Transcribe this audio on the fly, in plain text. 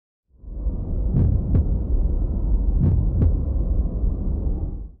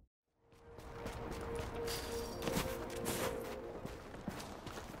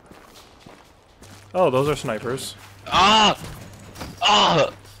Oh, those are snipers. Ah!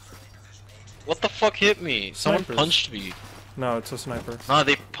 Ah! What the fuck hit me? Someone Snipers. punched me. No, it's a sniper. Nah,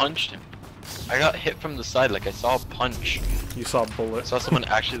 they punched him. I got hit from the side, like I saw a punch. You saw a I bullet. saw someone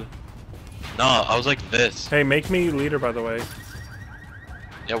actually... Nah, I was like this. Hey, make me leader, by the way.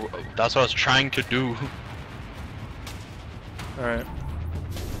 Yeah, that's what I was trying to do. Alright.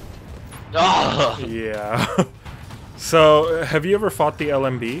 Ah! Yeah. So, have you ever fought the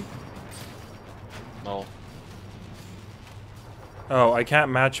LMB? No. Oh, I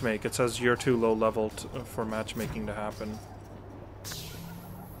can't matchmake. It says you're too low level for matchmaking to happen.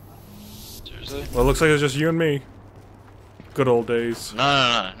 Seriously? Well, it looks like it's just you and me. Good old days.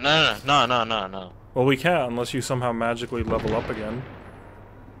 No. Well, we can't unless you somehow magically level up again.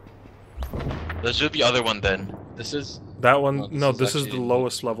 Let's do the other one then. This is... That one? No, this is actually- the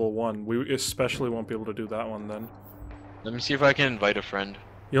lowest level one. We especially won't be able to do that one then. Let me see if I can invite a friend.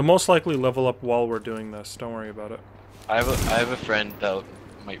 You'll most likely level up while we're doing this. Don't worry about it. I have a friend that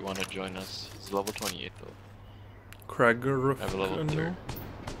might want to join us. He's level 28 though. Craig I have a level 3.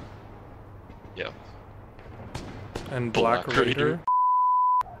 Yeah. and Black Black Raider. Raider.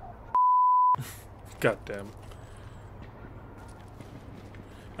 God damn.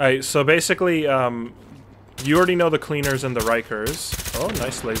 Alright, so basically, you already know the cleaners and the Rikers. Oh,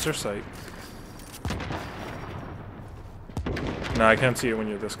 nice laser sight. No, I can't see it when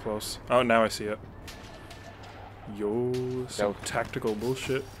you're this close. Oh, now I see it. Yo, some tactical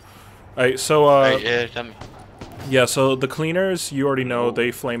bullshit. Alright, so, Yeah, tell me. yeah, so the cleaners, you already know, they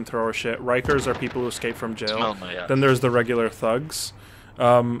flamethrower shit. Rikers are people who escape from jail. Smell my ass. Then there's the regular thugs.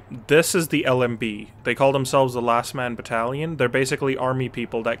 This is the LMB. They call themselves the Last Man Battalion. They're basically army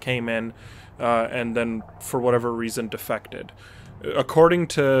people that came in and then, for whatever reason, defected. According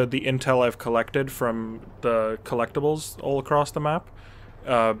to the intel I've collected from the collectibles all across the map,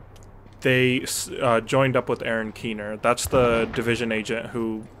 they joined up with Aaron Keener. That's the division agent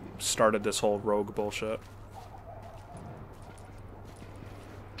who started this whole rogue bullshit.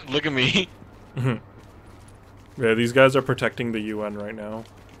 Look at me. Yeah, these guys are protecting the UN right now.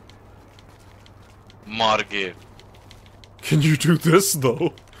 Marge. Can you do this,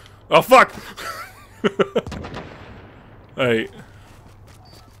 though? Oh, fuck! Hey,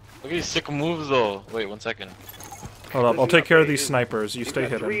 Look at these sick moves though. Wait, 1 second. hold up. I'll take care of these snipers. You stay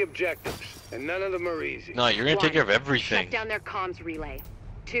Got 3 hidden. objectives, and none of them are easy. No, you're gonna take care of everything. Shut down their comms relay.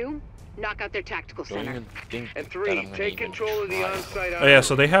 2, knock out their tactical Don't center. even think And that 3, I'm gonna take even control of the try. on-site. Oh, yeah,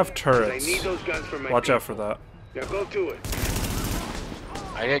 so they have I turrets. need those guns for my Watch out for people. that. Now go to it.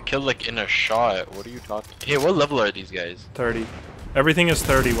 I got killed like in a shot. What are you talking? Hey, what level are these guys? 30. Everything is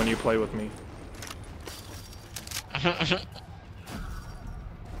 30 when you play with me.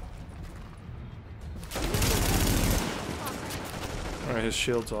 Alright, his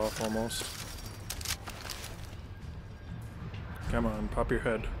shield's off almost. Come on, pop your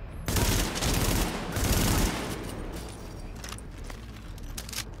head.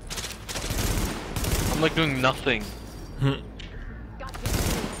 I'm like doing nothing. I'm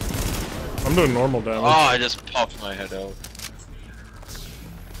doing normal damage. Oh, I just popped my head out.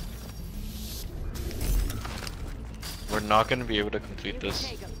 We're not gonna be able to complete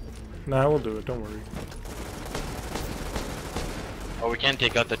this. Nah, we'll do it, don't worry. Oh, we can't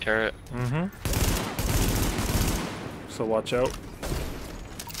take out the turret. So watch out.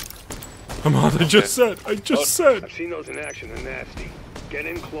 Ahmad, I just said! I've seen those in action. They're nasty. Get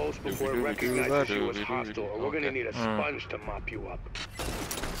in close before it recognizes you as hostile, or we're gonna need a sponge to mop you up.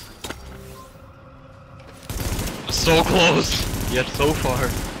 So close, yet so far.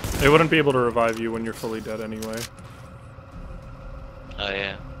 They wouldn't be able to revive you when you're fully dead anyway. Oh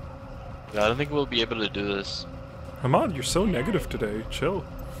yeah. Yeah, I don't think we'll be able to do this. Ahmad, you're so negative today. Chill.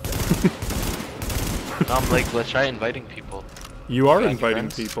 No, I'm like, let's try inviting people. You are Got any inviting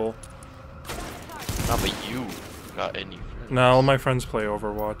friends? people. No, but you got any friends? No, all my friends play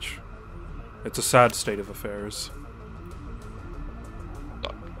Overwatch. It's a sad state of affairs.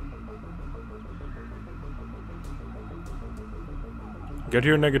 Fuck. Get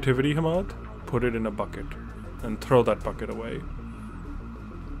your negativity, Hamad, put it in a bucket, and throw that bucket away.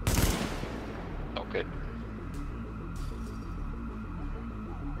 Okay.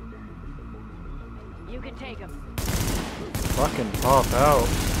 You can take him. Fucking pop out.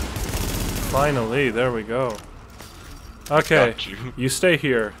 Finally, there we go. Okay, Got you. you stay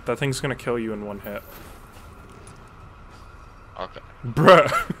here. That thing's gonna kill you in one hit. Okay.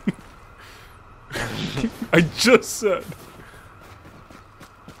 Bruh. I just said.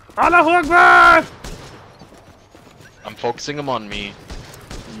 Allahu Akbar! I'm focusing them on me.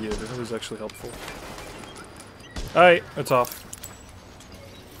 Yeah, that was actually helpful. Alright, it's off.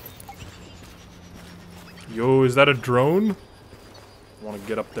 Yo, is that a drone? I want to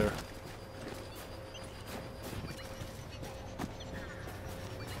get up there.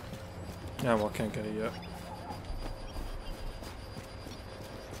 Yeah, well, can't get it yet.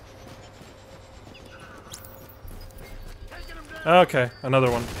 Okay, another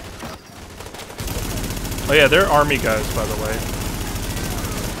one. Oh yeah, they're army guys, by the way.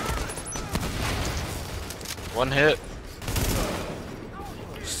 One hit.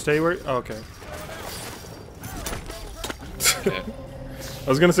 Stay where... Oh, okay. Okay. I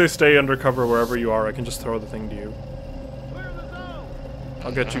was gonna say stay undercover wherever you are. I can just throw the thing to you.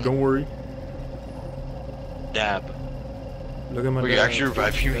 I'll get you, don't worry. Dab. Look at my Will you dad. actually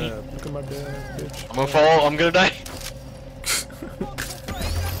revive you? Dab. Look at my dad, bitch. I'm gonna fall. I'm gonna die.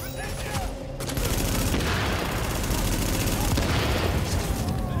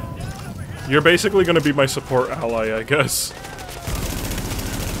 You're basically gonna be my support ally, I guess.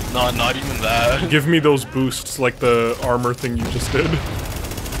 No, not even that. Give me those boosts like the armor thing you just did.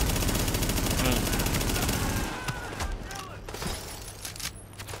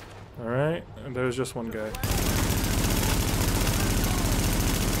 Alright, and there's just one guy.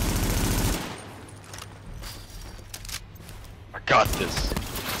 I got this.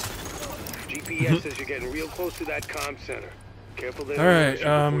 GPS says you're getting real close to that comm center. Careful they don't Alright,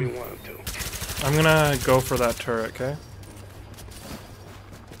 rush you before you want them to. I'm gonna go for that turret, okay?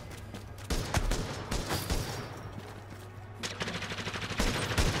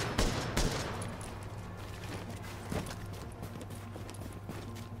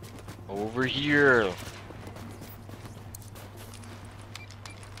 Over here.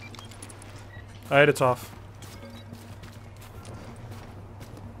 Alright, it's off.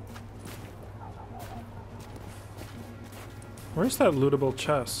 Where's that lootable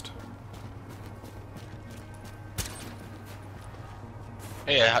chest?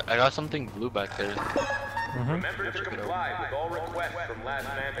 Hey, I got something blue back there. Remember to comply with all requests from Last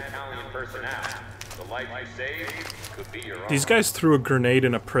Man Battalion personnel. The life you saved could be your own. These guys threw a grenade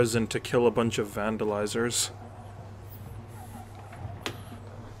in a prison to kill a bunch of vandalizers.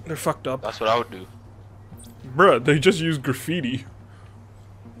 They're fucked up. That's what I would do. Bruh, they just used graffiti.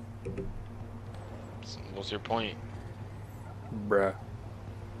 What's your point? Bruh.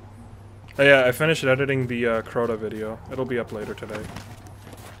 Oh yeah, I finished editing the Crota video. It'll be up later today.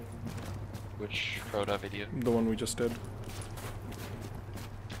 Which Crota video? The one we just did.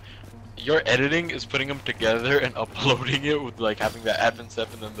 Your editing is putting them together and uploading it with like having the admin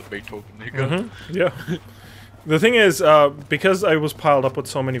step and then the Beethoven nigga. Yeah. The thing is, because I was piled up with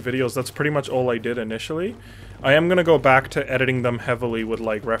so many videos, that's pretty much all I did initially. I am gonna go back to editing them heavily with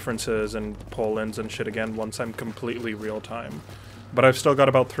like references and pull-ins and shit again once I'm completely real time. But I've still got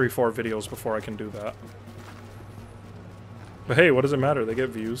about 3-4 videos before I can do that. But hey, what does it matter? They get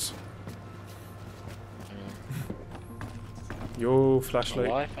views. Yo,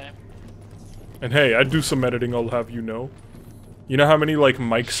 flashlight. And hey, I do some editing, I'll have you know. You know how many like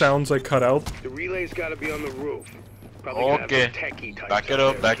mic sounds I cut out? The relay's gotta be on the roof. Probably gonna have Okay. some techie types Back it out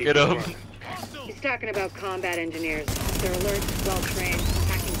up, there back to keep it up. running. He's talking about combat engineers. They're alert, well-trained,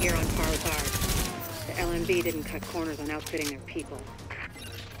 packing gear on par with ours. The LMB didn't cut corners on outfitting their people.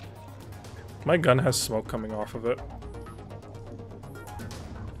 My gun has smoke coming off of it.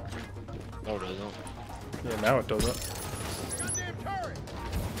 No, it doesn't. Yeah, now it doesn't.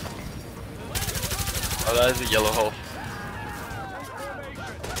 Oh, that is a yellow hole.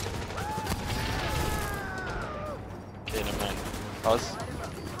 Okay, never mind. Pause.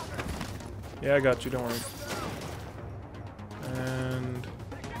 Yeah, I got you, don't worry. And...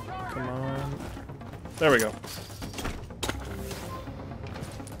 come on. There we go.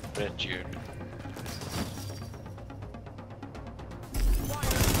 Red June.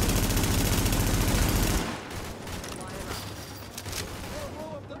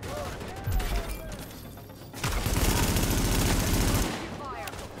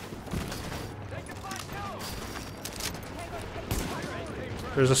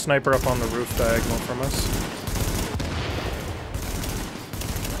 There's a sniper up on the roof diagonal from us.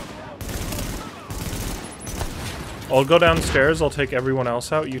 I'll go downstairs, I'll take everyone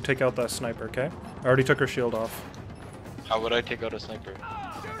else out, you take out that sniper, okay? I already took her shield off. How would I take out a sniper?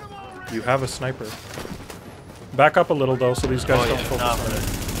 You have a sniper. Back up a little though, so these guys don't focus nah, on it.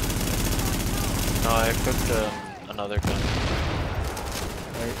 No, I equipped another gun.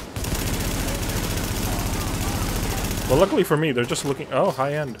 Right. Well, luckily for me, they're just looking. Oh,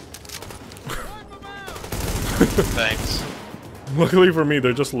 high end. Thanks. Luckily for me,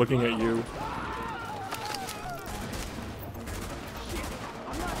 they're just looking at you.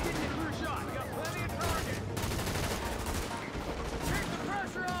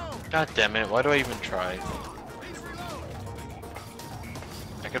 God damn it, why do I even try?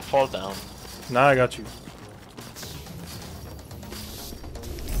 I could fall down. Nah, I got you.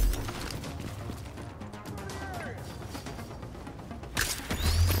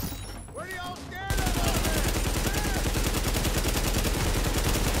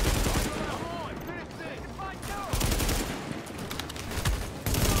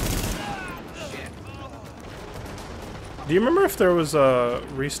 Do you remember if there was a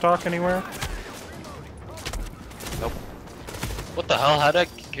restock anywhere? Nope. What the hell? How'd I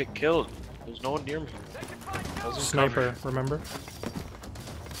get killed? There's no one near me. Sniper, remember?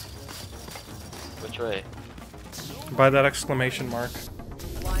 Which way? By that exclamation mark.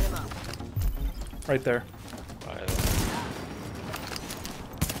 Right there.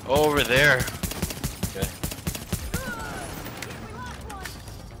 Oh, over there. Okay.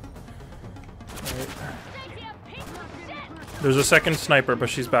 There's a second sniper,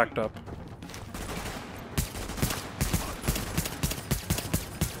 but she's backed up.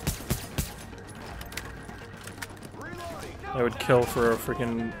 I would kill for a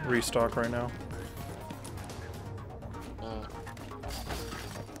freaking restock right now.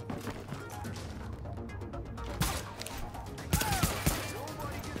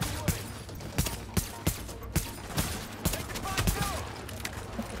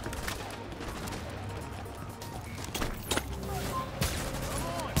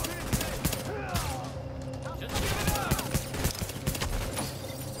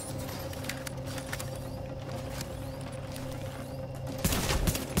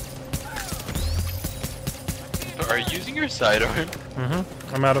 Are you using your sidearm?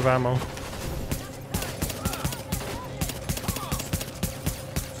 Mm-hmm. I'm out of ammo.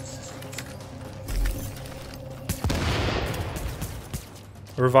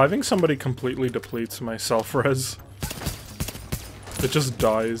 Reviving somebody completely depletes my self-res. It just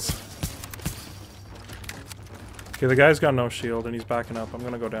dies. Okay, the guy's got no shield and he's backing up. I'm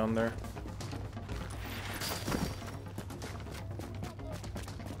gonna go down there.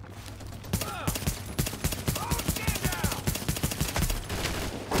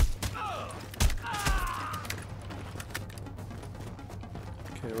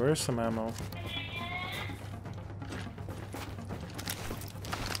 Okay, where's some ammo?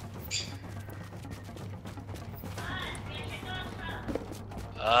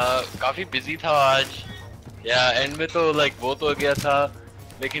 काफी busy था आज. Yeah, end में तो like वो तो हो गया था,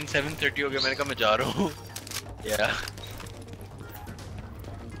 लेकिन 7:30 हो गया. मैंने कहा मैं जा रहा हूँ. Yeah.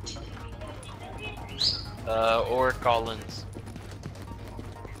 Or Collins.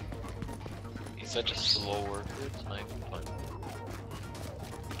 He's such a slow worker. It's not even fun.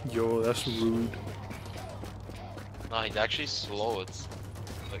 Yo, that's rude. No, he's actually slow. It's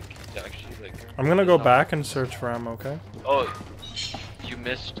like he's actually like. I'm gonna go back and search for ammo, okay? Oh, you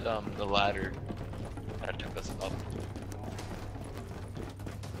missed the ladder that took us up.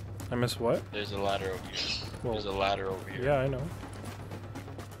 I missed what? There's a ladder over here. Well, There's a ladder over here. Yeah, I know.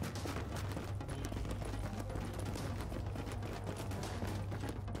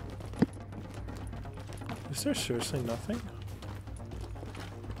 Is there seriously nothing?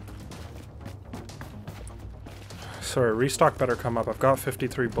 Sorry, restock better come up. I've got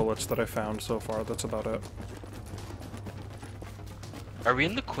 53 bullets that I found so far. That's about it. Are we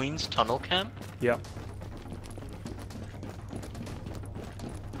in the Queen's Tunnel camp? Yeah.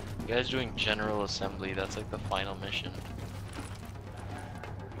 You guys doing General Assembly? That's like the final mission.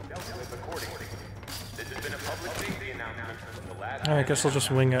 This has been a public safety announcement from the last. I guess I'll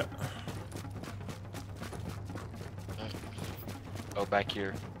just wing it. Oh, back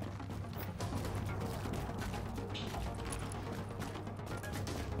here.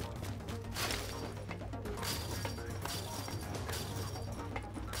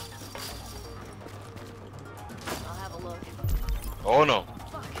 I'll have a look. Oh no.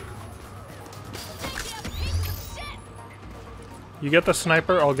 You get the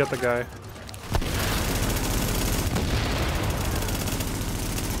sniper, I'll get the guy.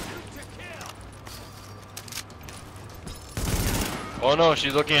 Oh no,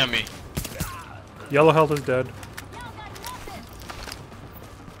 she's looking at me. Yellow health is dead.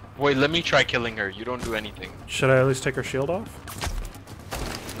 Wait, let me try killing her. You don't do anything. Should I at least take her shield off?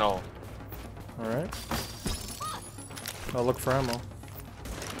 No. Alright. I'll look for ammo.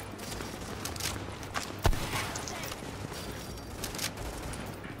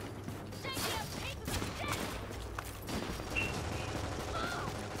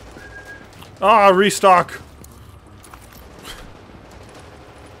 Ah, restock!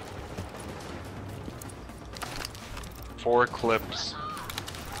 4 clips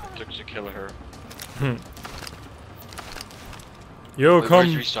took to kill her. Yo, Wait, come.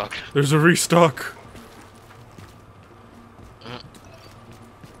 where's restock? There's a restock.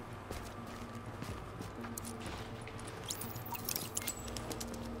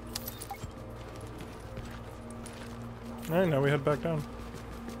 Alright, now we head back down.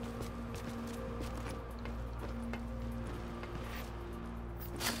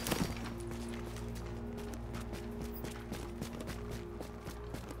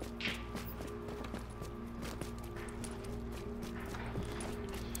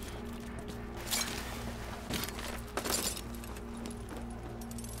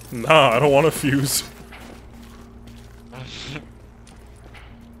 Nah, I don't want to fuse.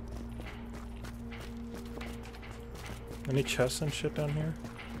 Any chests and shit down here?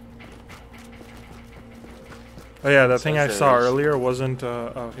 Oh yeah, that thing I saw earlier wasn't,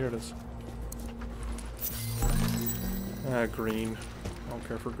 oh, here it is. Green. I don't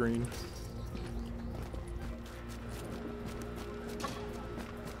care for green.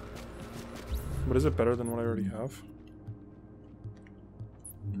 But is it better than what I already have?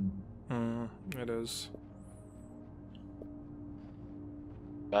 It is.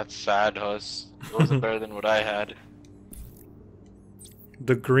 That's sad, Hus. It wasn't better than what I had.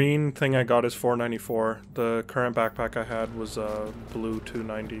 The green thing I got is $4.94. The current backpack I had was blue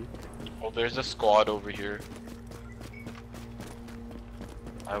 $2.90. Oh, there's a squad over here.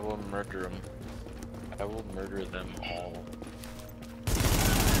 I will murder them. I will murder them all.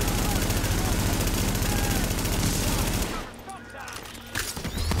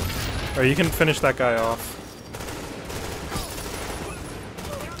 Alright, you can finish that guy off.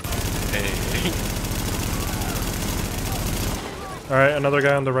 Hey. Alright, another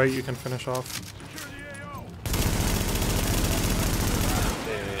guy on the right you can finish off.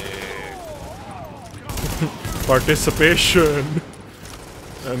 Hey. Participation!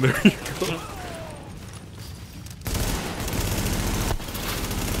 And there you go.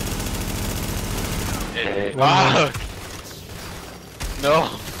 Hey. Ah!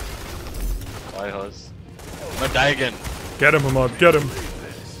 No! Why, Hus? I'm gonna die again. Get him, Ahmad, get him!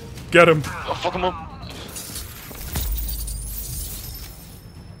 Get him! Oh, fuck him up!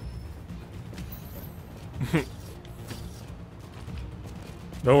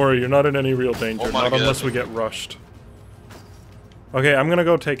 Don't worry, you're not in any real danger, Oh my not God. unless we get rushed. Okay, I'm gonna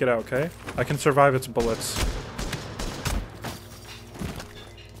go take it out, okay? I can survive its bullets.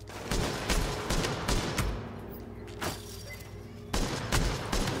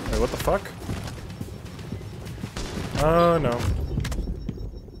 Wait, what the fuck? Oh, no.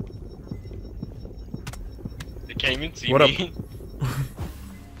 They can't even see What up? me.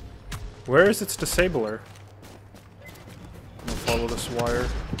 Where is its disabler? I'm gonna follow this wire.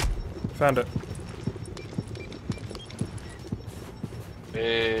 Found it.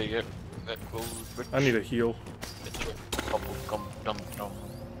 Hey, yep. That goes. I need a heal.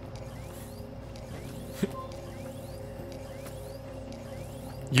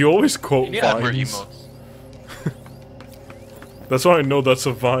 You always quote You need to add more vines. emotes. That's why I know that's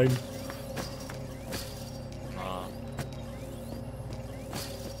a vine.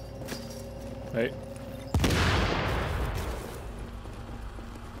 Hey.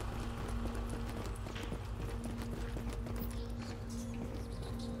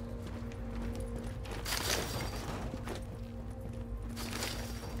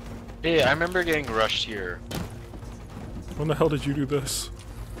 Hey, I remember getting rushed here. When the hell did you do this?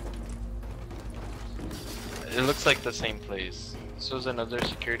 It looks like the same place. This was another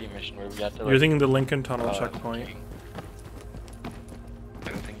security mission where we had to like... You're thinking the Lincoln Tunnel checkpoint. I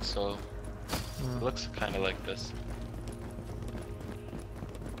don't think so. It looks kind of like this.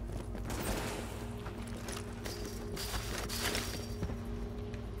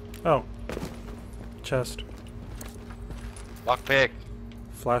 Oh. Chest. Lockpick.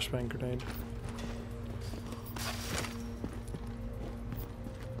 Flashbang grenade.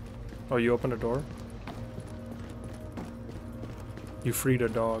 Oh, you opened a door? You freed a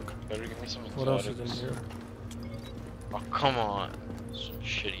dog. Better give me some What else is in exotics. here? Oh, come on. Some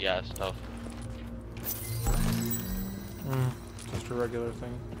shitty ass stuff. Just a regular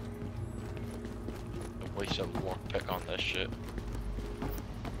thing. Don't waste a lockpick on that shit.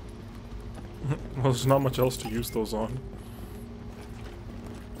 Well, there's not much else to use those on.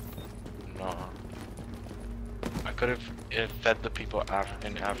 Nah. I could have fed the people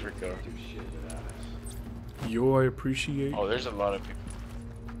in Africa. Yo, I appreciate. Oh, there's a lot of people.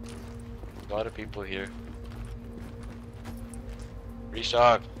 A lot of people here.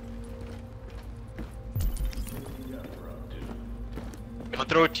 Restock. Don't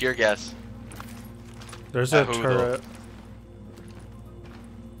throw tear gas. There's a who, though? turret.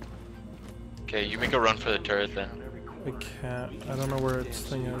 Okay, you make a run for the turret then. I can't. I don't know where its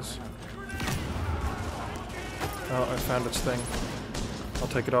thing is. Oh, I found its thing. I'll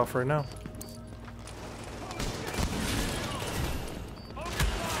take it off right now.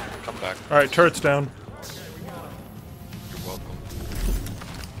 Come back. Alright, turret's down. You're welcome.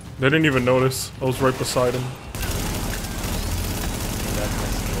 They didn't even notice. I was right beside him.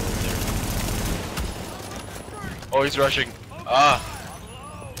 Oh, he's rushing. Ah!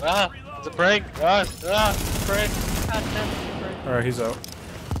 It's a prank! It's a prank! God damn, it's a prank. Alright, he's out.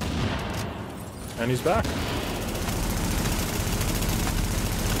 And he's back.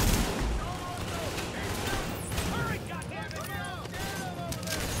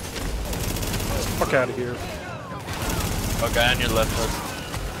 Fuck out of here. Oh, guy on your left hook.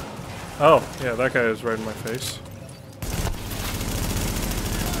 Oh, yeah, that guy is right in my face.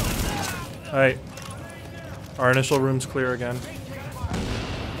 Alright. Our initial room's clear again.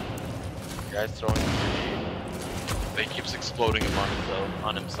 Guy's throwing a grenade. But he keeps exploding him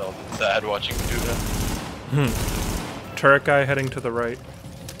on himself. It's sad watching him do that. Turret guy heading to the right.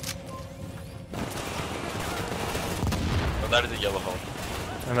 Oh, that is a yellow hole.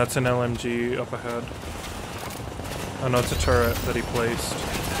 And that's an LMG up ahead. Oh no, it's a turret that he placed.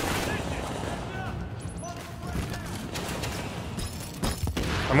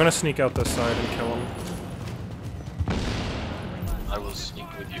 I'm gonna sneak out this side and kill him. I will sneak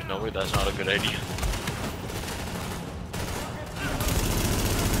with you. No, wait, that's not a good idea.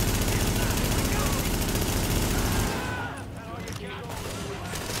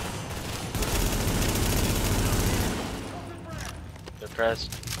 They're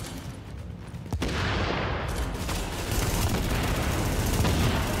pressed.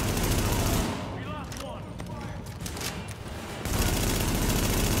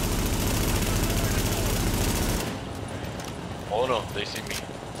 Oh no, they see me.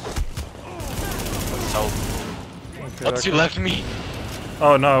 What's out? Okay, Once you left me.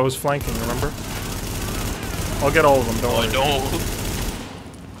 Oh no, I was flanking, remember? I'll get all of them, don't Oh, worry. I don't.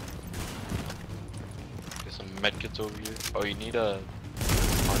 Get some medkits over here. Oh, you need a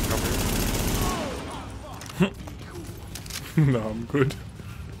hard cover. No, I'm good.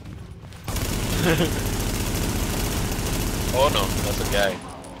 Oh no, that's a guy.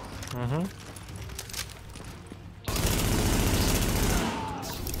 Mm-hmm.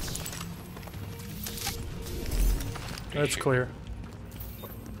 That's clear.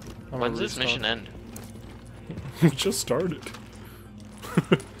 When's this mission end? We just started.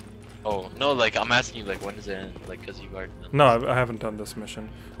 Oh, no, like, I'm asking you, like, when does it end? Like, cause you already done No, I haven't done this mission.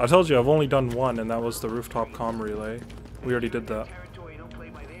 I told you I've only done one, and that was the rooftop comm relay. We already did that.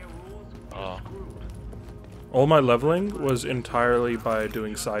 Oh. All my leveling was entirely by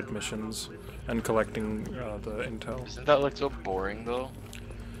doing side missions and collecting the intel. Isn't that, like, so boring, though?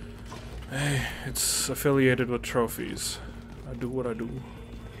 Hey, it's affiliated with trophies. I do what I do.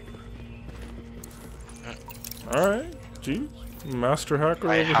 Alright, geez. Master hacker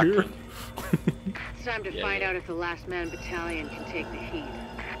I over hacked here. him. It's time to find out if the Last Man Battalion can take the heat.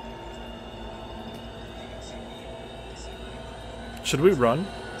 Should we run?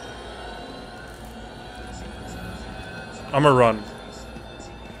 I'ma run.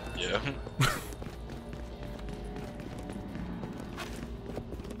 Yeah.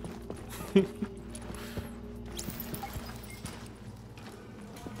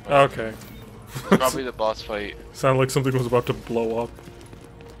 Okay. Probably the boss fight. Sounded like something was about to blow up.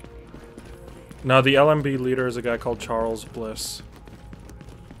 Now the LMB leader is a guy called Charles Bliss.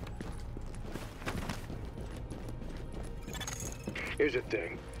 Here's the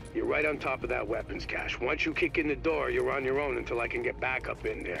thing. You're right on top of that weapons cache. Once you kick in the door, you're on your own until I can get back up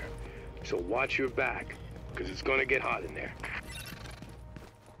in there. So watch your back, because it's gonna get hot in there.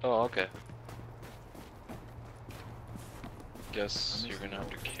 Oh, okay. Guess you're gonna have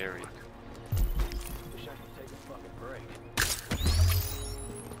to carry.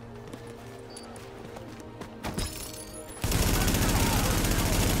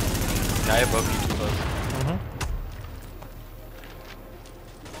 Guy above you too close. Mm-hmm.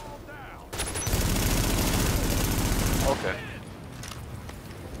 Okay.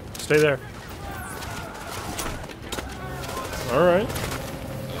 Stay there. Alright.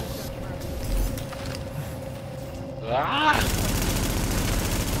 Ah!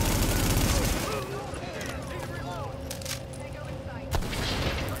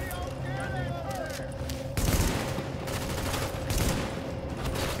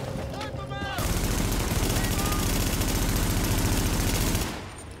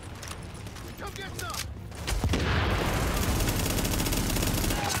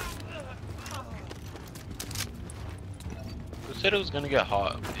 Who said it was gonna get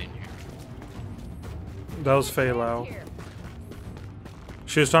hot in here? That was Fei Lao.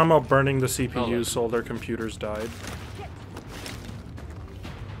 She was talking about burning the CPUs so their computers died.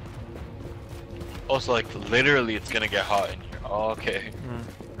 Also, like, literally, it's gonna get hot in here. Oh, okay.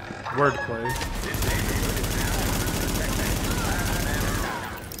 Wordplay.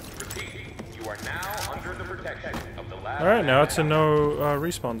 You are now under the protection of the last. Alright, now it's a no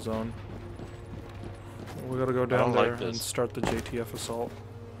respawn zone. We gotta go down don't there like and this. start the JTF assault.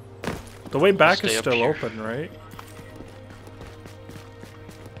 The way back is Stay up still here. open, right?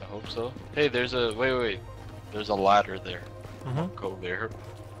 I hope so. Hey, there's a wait. There's a ladder there. Mm-hmm. Go there.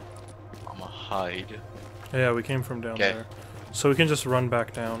 I'ma hide. Yeah, we came from down 'Kay. there. So we can just run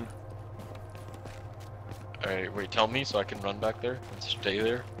back down. Alright, wait, tell me so I can run back there and stay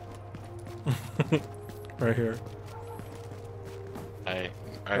there. Right here. Alright,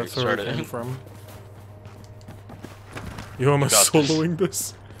 That's where start we came it. from. Yo, am I got this. soloing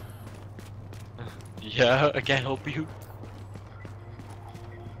this? Yeah, I can't help you.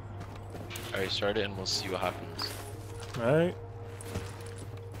 Alright, start it and we'll see what happens. Alright.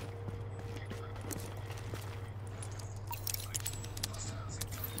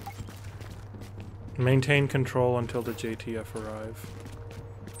 Maintain control until the JTF arrive.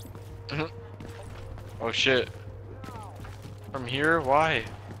 Oh shit. From here? Why?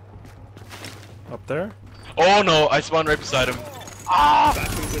 Up there? Oh no, I spawned right beside him. Got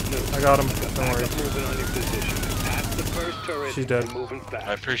some good news. I got him. Got Don't worry. backup moving on your position. That's the first turret. She's dead. and moving fast.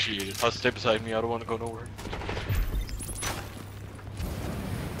 I appreciate it. I'll stay beside me, I don't want to go nowhere.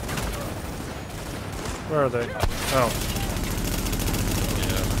 Where are they? Oh.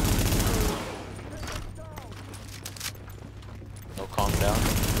 Yeah. No, calm down.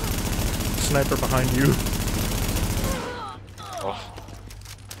 Sniper behind you. Oh.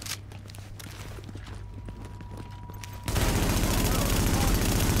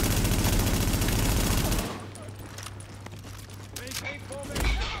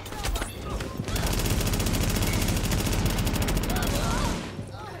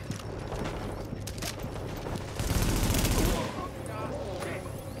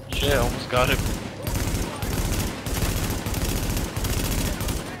 Shit, I almost got him.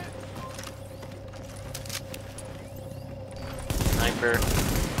 Sniper.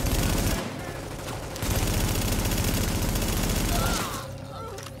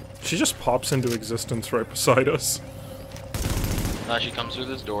 She just pops into existence right beside us. Nah, she comes through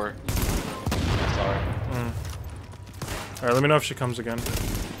this door. Sorry. Alright, let me know if she comes again.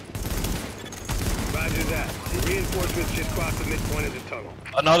 Roger that. Reinforcements just crossed the midpoint of the tunnel.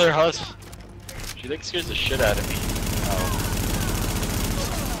 Another husk. She like scares the shit out of me. Oh.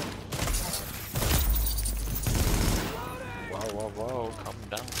 Whoa, calm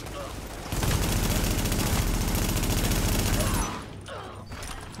down.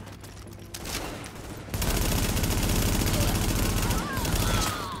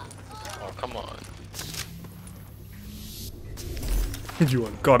 Oh, come on. You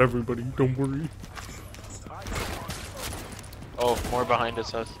got everybody, don't worry. Oh, more behind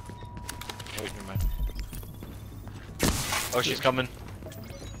us, us. Oh, wait, never mind. Oh, she's coming.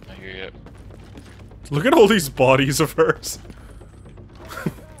 I hear you. Look at all these bodies of hers.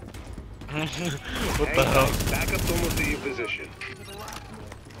 What Hang the hell? tight. Backup's almost at your position.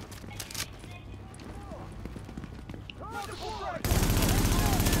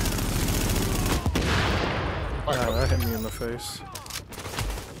 Yeah, that hit me in the face.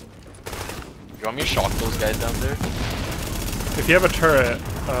 You want me to shock those guys down there? If you have a turret,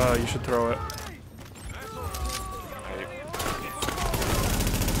 you should throw it.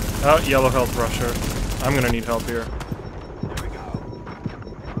 Oh, yellow health rusher. I'm gonna need help here.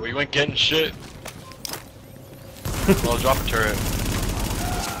 We went getting shit. Well, drop a turret.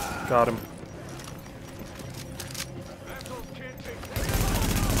 Got him.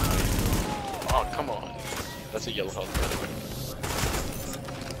 Oh, come on. That's a yellow health, by the way.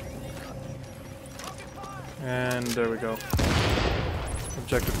 And there we go.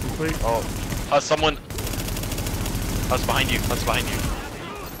 Objective complete. Oh, someone. Us behind you. Us behind you.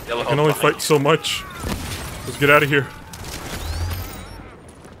 Yellow I health. can only behind fight so much. Let's get out of here. you.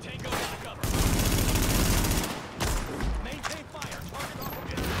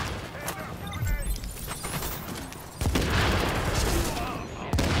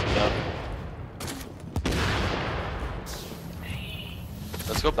 Yeah.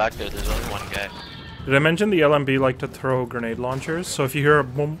 Let's go back there. There's only one guy. Did I mention the LMB like to throw grenade launchers? So if you hear a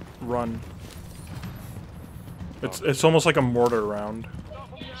boom, run. It's almost like a mortar round.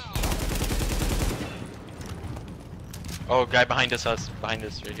 Oh, guy behind us. Behind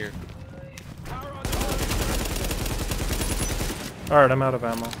us, right here. Alright, I'm out of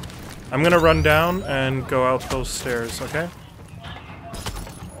ammo. I'm gonna run down and go out those stairs, okay?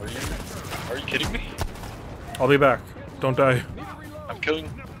 Are you kidding me? I'll be back. Don't die. I'm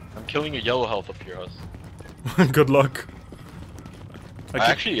killing a yellow health up here, us. Good luck. I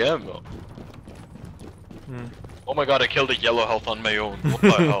actually am. Oh my god, I killed a yellow health on my own. What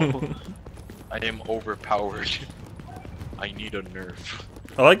the hell? I am overpowered. I need a nerf.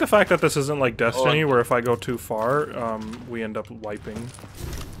 I like the fact that this isn't like Destiny, where if I go too far, we end up wiping.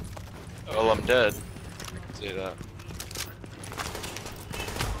 Well, I'm dead. I can say that.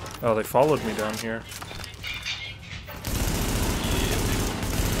 Oh, they followed me down here.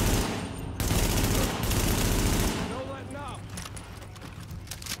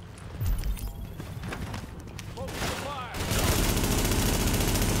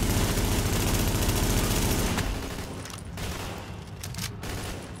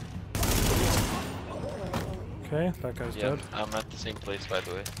 Okay, that guy's dead. I'm at the same place, by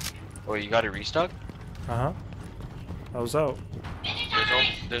the way. Oh, you got a restock? Uh-huh. I was out.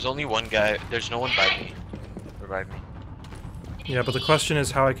 There's only one guy. There's no one by me. Revive me. Yeah, but the question is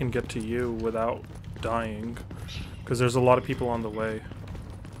how I can get to you without dying. Because there's a lot of people on the way.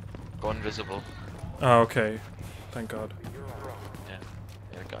 Go invisible. Oh, okay. Thank God. Yeah,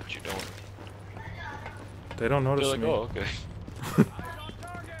 I got you. Don't worry. They don't notice They're like, me. oh, okay.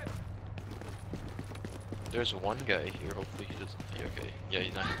 There's one guy here. Hopefully he doesn't. Yeah, okay. Yeah,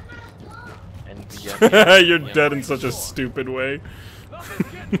 he's not. And You're dead in such a stupid way.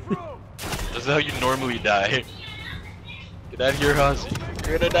 That's how you normally die. Get out of here, Haas.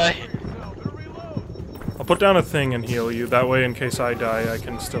 You're gonna die. I'll put down a thing and heal you. That way, in case I die, I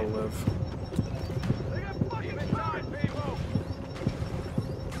can still live.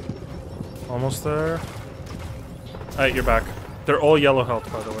 Almost there. Alright, you're back. They're all yellow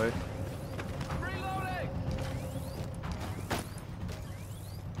health, by the way.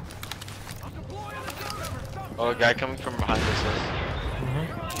 Oh, a guy coming from behind us.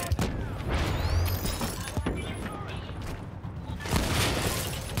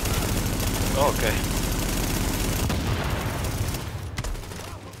 Oh, okay.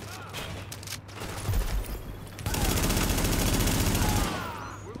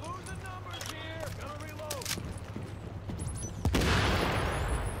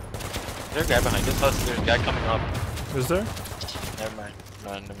 Is there a guy behind us? There's a guy coming up. Is there? Never mind.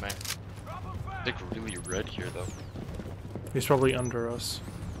 No, never mind. It's like really red here, though. He's probably under us.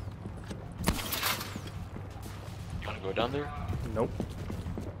 You wanna go down there? Nope.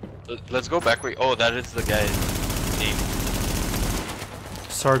 Let's go back. Wait. Oh, that is the guy's name.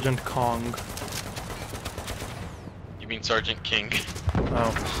 Sergeant Kong. You mean Sergeant King?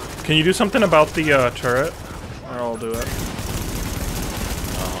 Oh. Can you do something about the turret? Or I'll do it.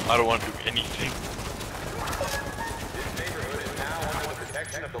 I don't want to do anything. This neighborhood is now under the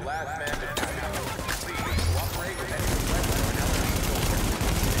protection of the last man battalion. Please cooperate with any request for an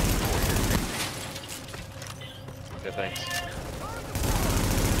Okay, thanks.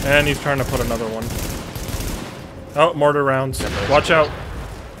 And he's trying to put another one. Oh, mortar rounds. Watch out.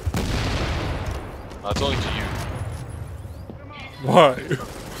 It's only to you. Why?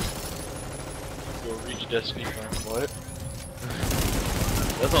 Go reach Destiny Farm. What?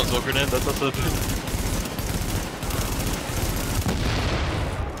 That sounds so grenade. That's also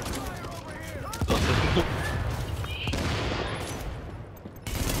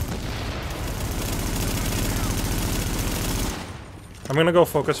I'm gonna go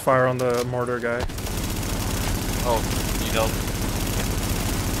focus fire on the mortar guy. Oh, need help.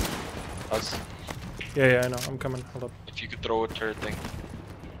 Us. Yeah, I know. I'm coming. Hold up. If you could throw a turret thing.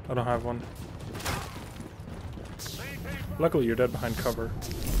 I don't have one. Luckily, you're dead behind cover.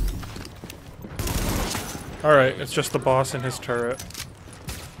 Alright, it's just the boss and his turret.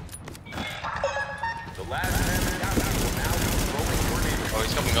 The last man battalion will now be patrolling your neighborhood. Oh,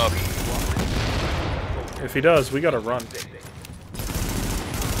 he's coming up. If he does, we gotta run. This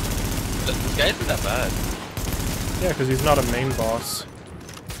guy isn't that bad. Yeah, because he's not a main boss.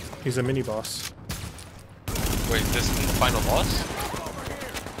 He's a mini-boss. Wait, this isn't the final boss?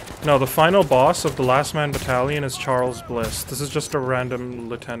 No, the final boss of the Last Man Battalion is Charles Bliss. This is just a random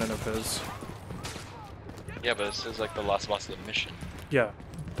lieutenant of his. Yeah, but this is like the last boss of the mission. Yeah,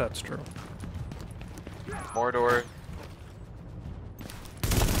 that's true. Mordor.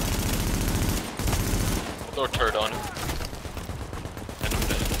 Throw a turret on him. And I'm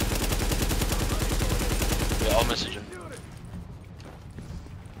dead. Yeah, I'll message him.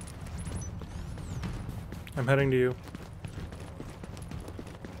 I'm heading to you.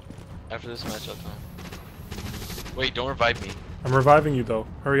 After this match, I'll tell him. Wait, don't revive me. I'm reviving you, though.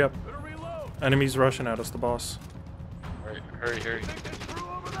 Hurry up. Enemies rushing at us, the boss. Alright, hurry, hurry.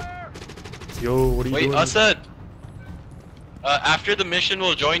 Yo, what are you doing? Wait, Asad! After the mission,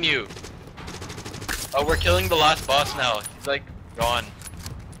 we'll join you. We're killing the last boss now. He's like, gone.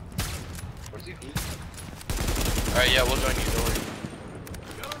 What is he doing? Alright, yeah, we'll join you, don't worry.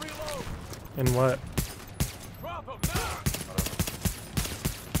 In what?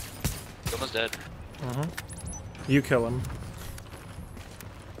 He's almost dead. You kill him.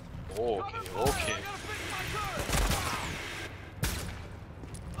 Oh, okay, okay.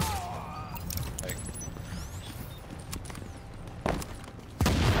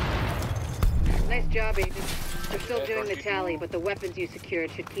 Nice job, Agent. We're still doing the tally, but the weapons you secured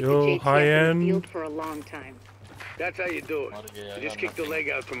should keep Yo, the JTF high in the end. field for a long time. That's how you do it. You just kick the leg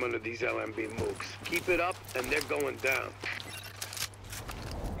out from under these LMB mooks. Keep it up, and they're going down.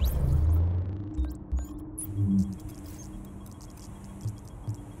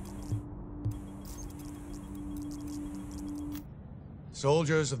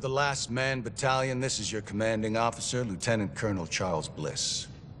 Soldiers of the Last Man Battalion, this is your commanding officer, Lieutenant Colonel Charles Bliss.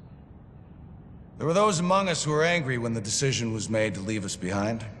 There were those among us who were angry when the decision was made to leave us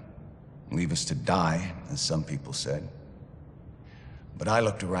behind. Leave us to die, as some people said. But I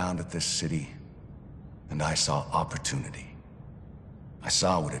looked around at this city, and I saw opportunity. I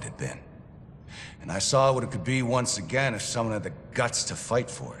saw what it had been. And I saw what it could be once again if someone had the guts to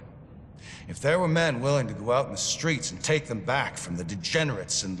fight for it. If there were men willing to go out in the streets and take them back from the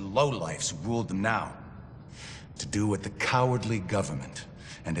degenerates and lowlifes who ruled them now, to do what the cowardly government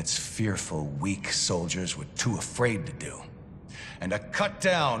and its fearful, weak soldiers were too afraid to do, and to cut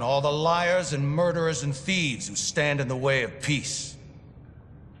down all the liars and murderers and thieves who stand in the way of peace.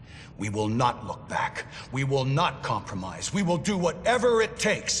 We will not look back. We will not compromise. We will do whatever it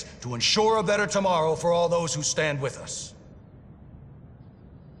takes to ensure a better tomorrow for all those who stand with us.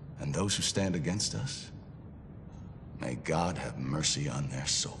 And those who stand against us, may God have mercy on their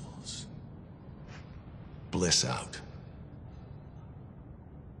souls. Bliss out.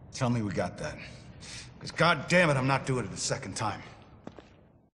 Tell me we got that. Because God damn it, I'm not doing it a second time.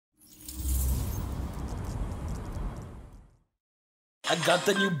 I got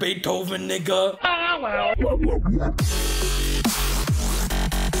the new Beethoven, nigga.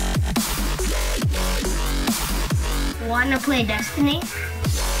 Wanna play Destiny?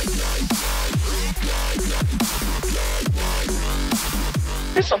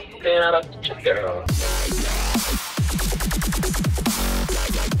 There's something out of check it out.